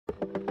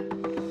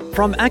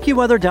From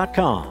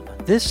AccuWeather.com,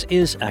 this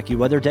is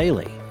AccuWeather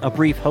Daily, a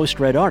brief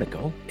host-read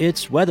article.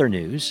 It's weather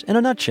news in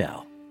a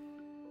nutshell.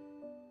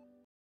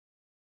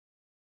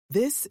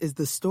 This is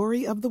the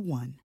story of the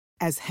one.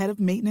 As head of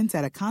maintenance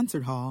at a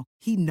concert hall,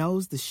 he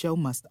knows the show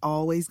must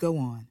always go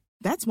on.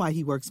 That's why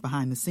he works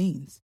behind the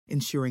scenes,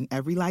 ensuring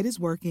every light is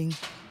working,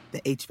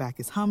 the HVAC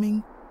is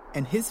humming,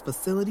 and his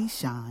facility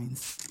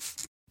shines.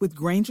 With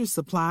Grainger's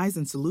supplies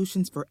and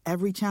solutions for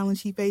every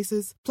challenge he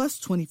faces, plus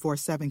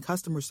 24/7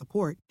 customer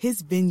support,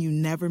 his venue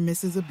never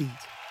misses a beat.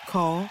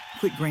 Call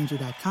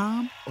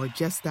quickgrainger.com or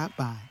just stop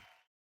by.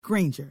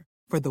 Grainger,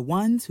 for the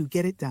ones who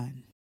get it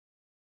done.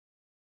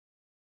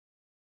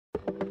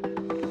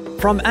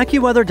 From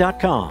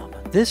AccuWeather.com,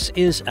 this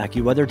is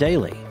AccuWeather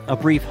Daily, a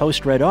brief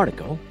host-read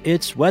article.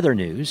 It's weather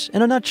news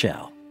in a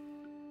nutshell.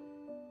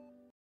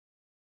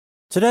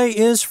 Today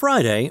is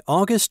Friday,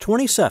 August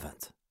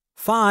 27th.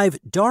 5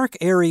 dark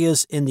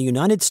areas in the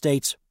United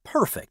States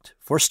perfect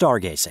for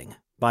stargazing,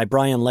 by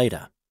Brian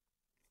Leda.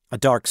 A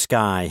dark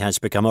sky has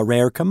become a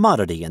rare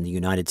commodity in the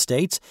United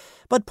States,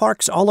 but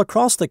parks all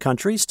across the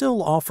country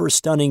still offer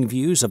stunning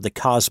views of the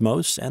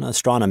cosmos and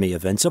astronomy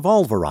events of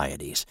all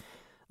varieties.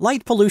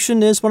 Light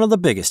pollution is one of the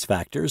biggest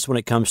factors when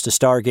it comes to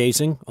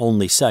stargazing,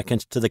 only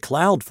second to the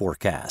cloud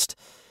forecast.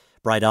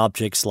 Bright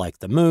objects like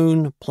the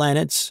moon,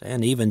 planets,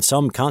 and even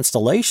some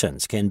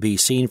constellations can be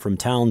seen from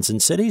towns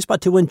and cities,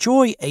 but to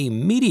enjoy a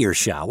meteor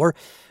shower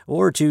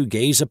or to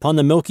gaze upon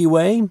the Milky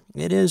Way,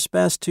 it is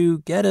best to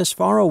get as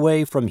far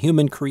away from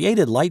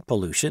human-created light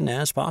pollution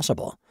as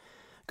possible.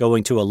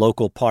 Going to a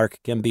local park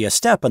can be a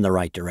step in the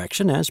right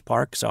direction, as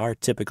parks are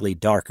typically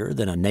darker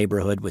than a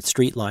neighborhood with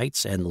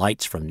streetlights and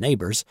lights from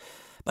neighbors.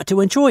 But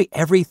to enjoy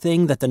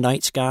everything that the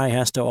night sky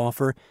has to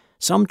offer,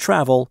 some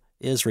travel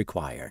is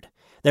required.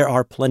 There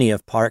are plenty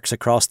of parks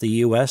across the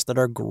U.S. that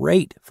are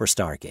great for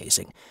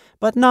stargazing,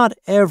 but not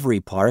every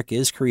park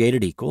is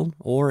created equal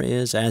or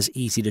is as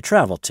easy to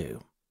travel to.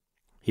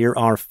 Here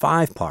are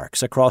 5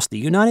 parks across the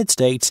United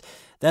States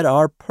that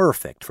are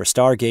perfect for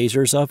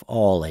stargazers of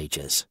all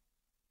ages.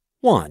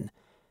 1.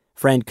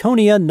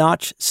 Franconia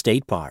Notch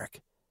State Park.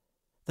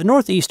 The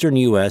northeastern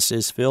U.S.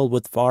 is filled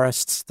with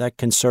forests that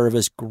can serve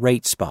as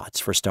great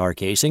spots for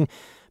stargazing,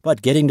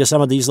 but getting to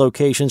some of these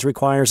locations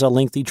requires a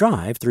lengthy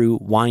drive through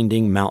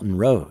winding mountain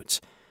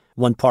roads.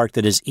 One park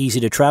that is easy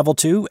to travel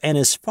to and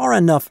is far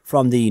enough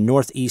from the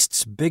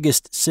Northeast's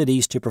biggest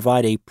cities to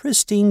provide a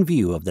pristine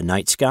view of the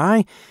night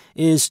sky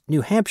is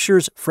New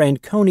Hampshire's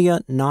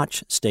Franconia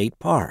Notch State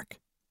Park.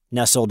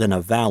 Nestled in a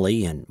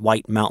valley in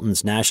White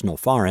Mountains National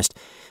Forest,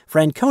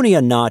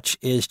 Franconia Notch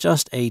is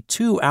just a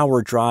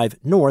 2-hour drive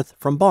north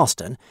from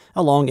Boston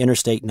along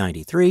Interstate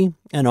 93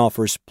 and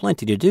offers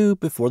plenty to do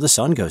before the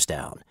sun goes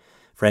down.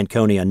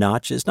 Franconia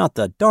Notch is not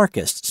the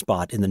darkest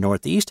spot in the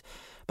Northeast,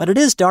 but it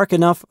is dark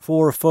enough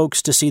for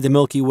folks to see the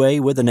Milky Way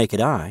with the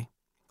naked eye.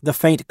 The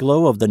faint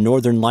glow of the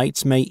northern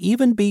lights may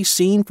even be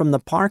seen from the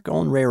park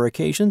on rare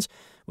occasions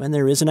when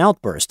there is an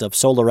outburst of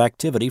solar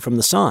activity from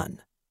the sun.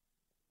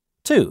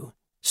 2.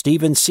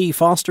 Stephen C.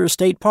 Foster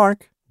State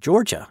Park,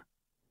 Georgia.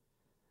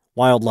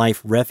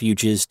 Wildlife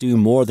refuges do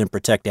more than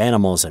protect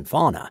animals and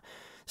fauna.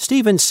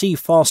 Stephen C.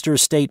 Foster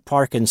State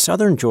Park in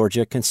southern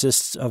Georgia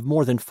consists of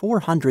more than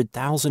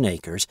 400,000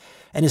 acres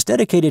and is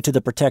dedicated to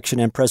the protection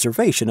and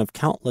preservation of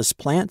countless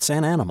plants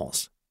and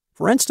animals.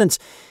 For instance,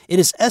 it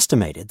is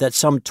estimated that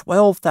some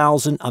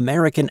 12,000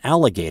 American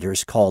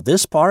alligators call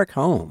this park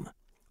home.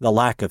 The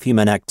lack of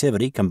human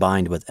activity,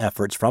 combined with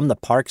efforts from the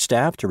park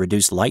staff to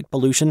reduce light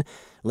pollution,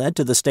 led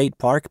to the state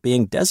park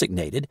being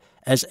designated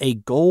as a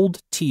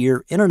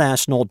Gold-Tier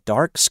International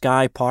Dark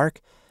Sky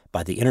Park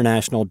by the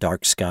International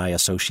Dark Sky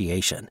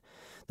Association.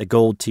 The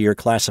Gold-Tier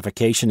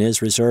classification is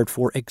reserved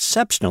for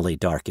exceptionally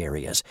dark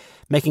areas,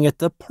 making it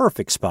the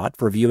perfect spot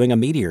for viewing a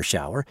meteor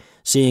shower,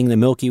 seeing the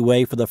Milky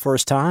Way for the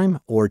first time,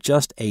 or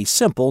just a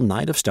simple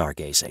night of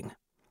stargazing.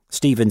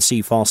 Stephen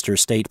C. Foster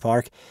State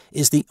Park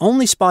is the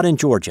only spot in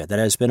Georgia that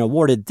has been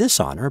awarded this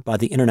honor by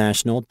the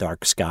International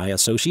Dark Sky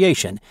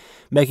Association,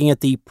 making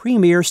it the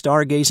premier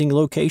stargazing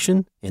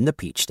location in the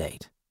Peach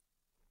State.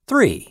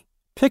 3.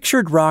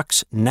 Pictured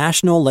Rocks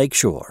National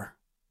Lakeshore.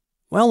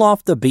 Well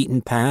off the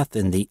beaten path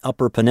in the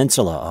Upper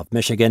Peninsula of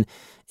Michigan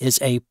is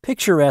a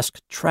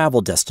picturesque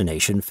travel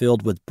destination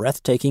filled with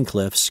breathtaking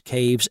cliffs,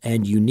 caves,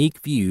 and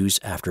unique views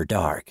after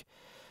dark.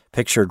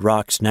 Pictured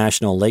Rocks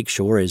National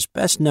Lakeshore is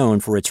best known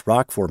for its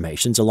rock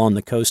formations along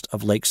the coast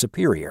of Lake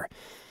Superior.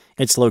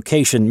 Its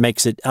location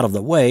makes it out of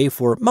the way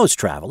for most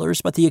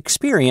travelers, but the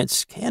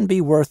experience can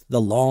be worth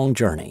the long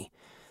journey.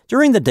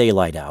 During the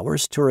daylight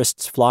hours,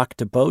 tourists flock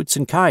to boats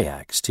and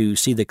kayaks to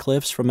see the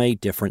cliffs from a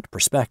different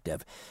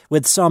perspective,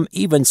 with some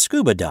even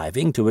scuba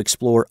diving to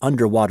explore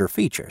underwater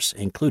features,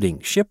 including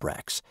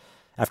shipwrecks.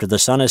 After the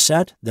sun is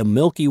set, the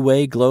Milky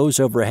Way glows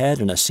overhead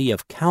in a sea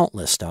of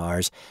countless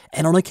stars,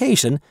 and on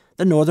occasion,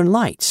 the northern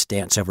lights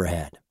dance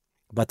overhead.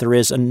 But there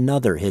is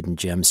another hidden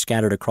gem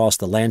scattered across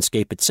the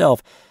landscape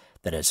itself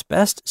that is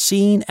best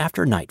seen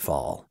after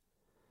nightfall.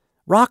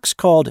 Rocks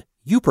called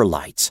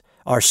Uperlites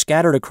are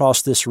scattered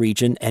across this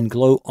region and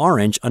glow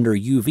orange under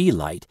UV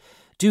light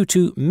due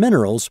to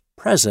minerals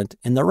present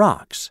in the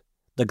rocks.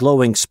 The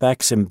glowing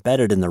specks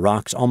embedded in the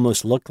rocks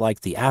almost look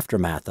like the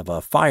aftermath of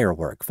a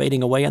firework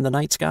fading away in the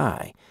night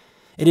sky.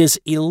 It is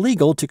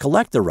illegal to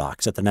collect the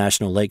rocks at the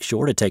National Lake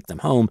Shore to take them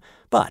home,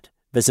 but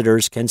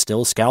visitors can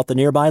still scout the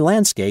nearby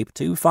landscape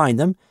to find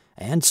them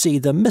and see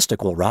the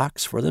mystical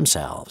rocks for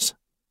themselves.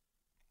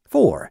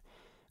 4.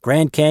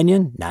 Grand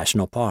Canyon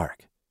National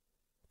Park.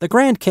 The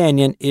Grand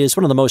Canyon is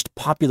one of the most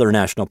popular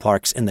national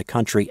parks in the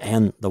country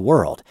and the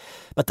world,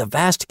 but the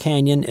vast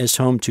canyon is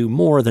home to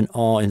more than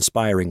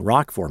awe-inspiring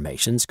rock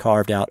formations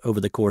carved out over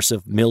the course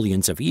of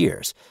millions of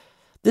years.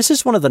 This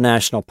is one of the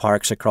national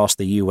parks across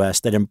the U.S.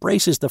 that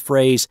embraces the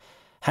phrase,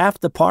 "half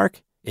the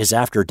park is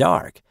after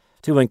dark,"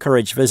 to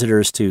encourage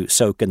visitors to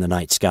soak in the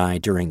night sky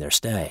during their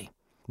stay.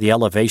 The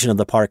elevation of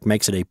the park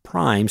makes it a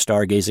prime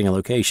stargazing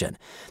location.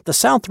 The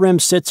south rim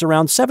sits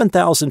around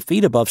 7,000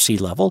 feet above sea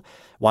level,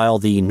 while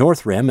the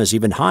north rim is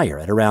even higher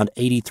at around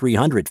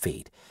 8,300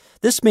 feet.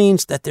 This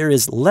means that there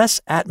is less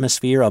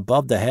atmosphere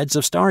above the heads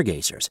of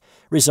stargazers,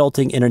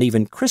 resulting in an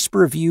even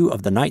crisper view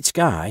of the night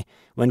sky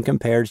when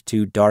compared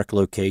to dark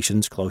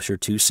locations closer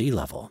to sea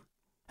level.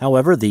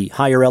 However, the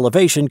higher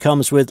elevation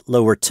comes with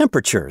lower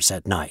temperatures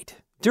at night.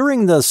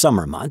 During the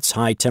summer months,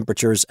 high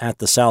temperatures at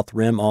the south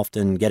rim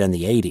often get in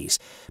the 80s,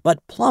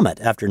 but plummet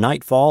after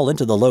nightfall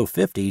into the low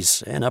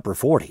 50s and upper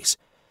 40s.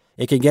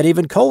 It can get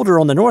even colder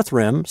on the north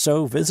rim,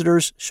 so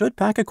visitors should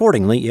pack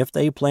accordingly if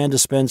they plan to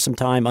spend some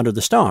time under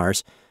the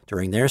stars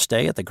during their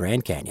stay at the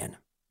Grand Canyon.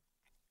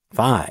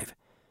 5.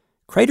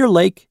 Crater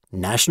Lake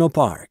National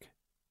Park.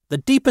 The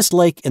deepest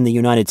lake in the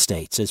United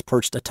States is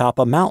perched atop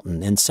a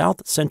mountain in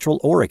south-central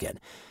Oregon,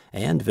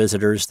 and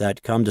visitors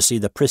that come to see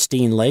the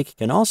pristine lake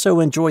can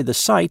also enjoy the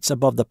sights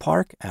above the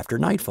park after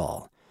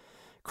nightfall.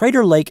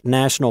 Crater Lake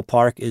National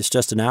Park is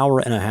just an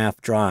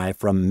hour-and-a-half drive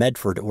from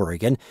Medford,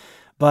 Oregon,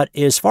 but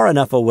is far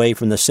enough away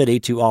from the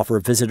city to offer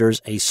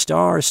visitors a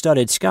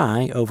star-studded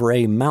sky over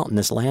a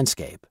mountainous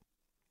landscape.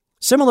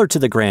 Similar to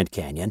the Grand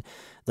Canyon,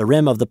 the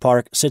rim of the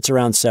park sits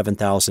around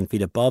 7,000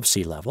 feet above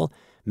sea level,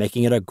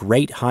 making it a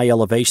great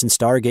high-elevation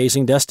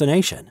stargazing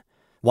destination.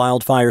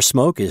 Wildfire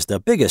smoke is the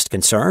biggest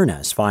concern,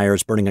 as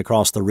fires burning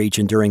across the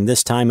region during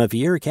this time of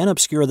year can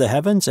obscure the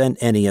heavens and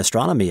any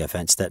astronomy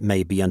events that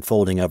may be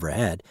unfolding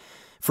overhead.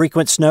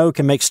 Frequent snow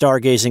can make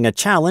stargazing a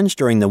challenge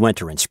during the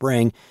winter and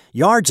spring.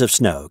 Yards of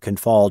snow can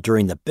fall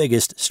during the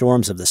biggest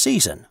storms of the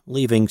season,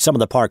 leaving some of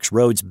the park's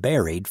roads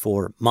buried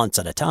for months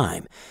at a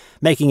time,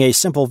 making a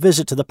simple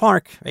visit to the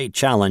park a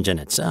challenge in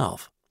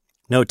itself.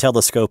 No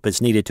telescope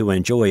is needed to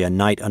enjoy a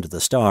night under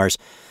the stars,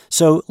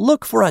 so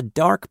look for a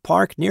dark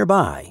park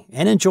nearby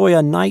and enjoy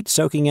a night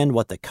soaking in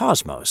what the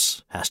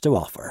cosmos has to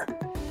offer.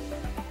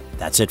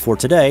 That's it for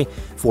today.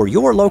 For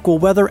your local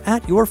weather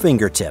at your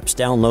fingertips,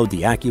 download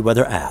the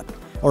AccuWeather app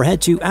or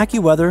head to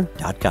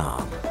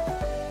AccuWeather.com.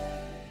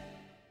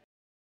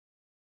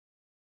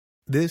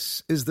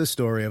 This is the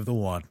story of the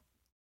one.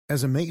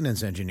 As a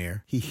maintenance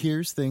engineer, he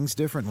hears things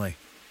differently.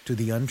 To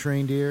the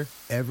untrained ear,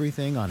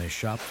 everything on his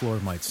shop floor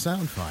might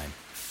sound fine,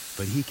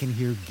 but he can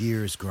hear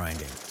gears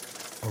grinding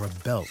or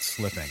a belt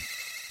slipping.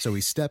 So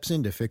he steps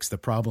in to fix the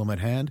problem at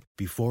hand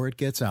before it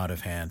gets out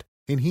of hand.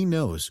 And he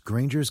knows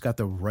Grainger's got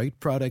the right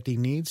product he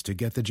needs to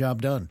get the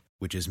job done,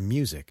 which is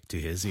music to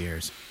his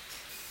ears.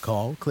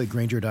 Call, click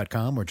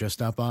Grainger.com, or just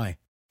stop by.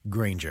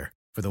 Grainger,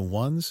 for the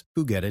ones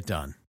who get it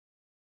done.